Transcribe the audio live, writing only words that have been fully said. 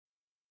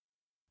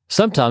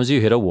Sometimes you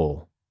hit a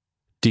wall.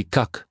 Die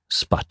kak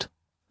spat.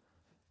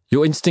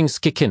 Your instincts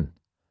kick in.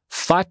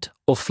 Fight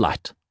or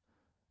flight.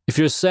 If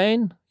you're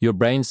sane, your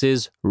brain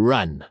says,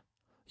 run.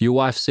 Your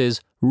wife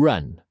says,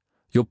 run.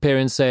 Your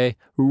parents say,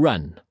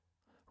 run.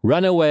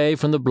 Run away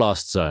from the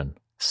blast zone.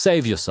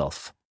 Save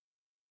yourself.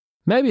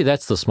 Maybe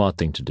that's the smart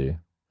thing to do,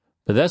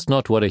 but that's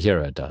not what a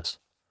hero does.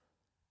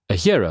 A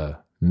hero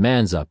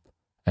mans up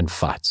and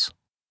fights.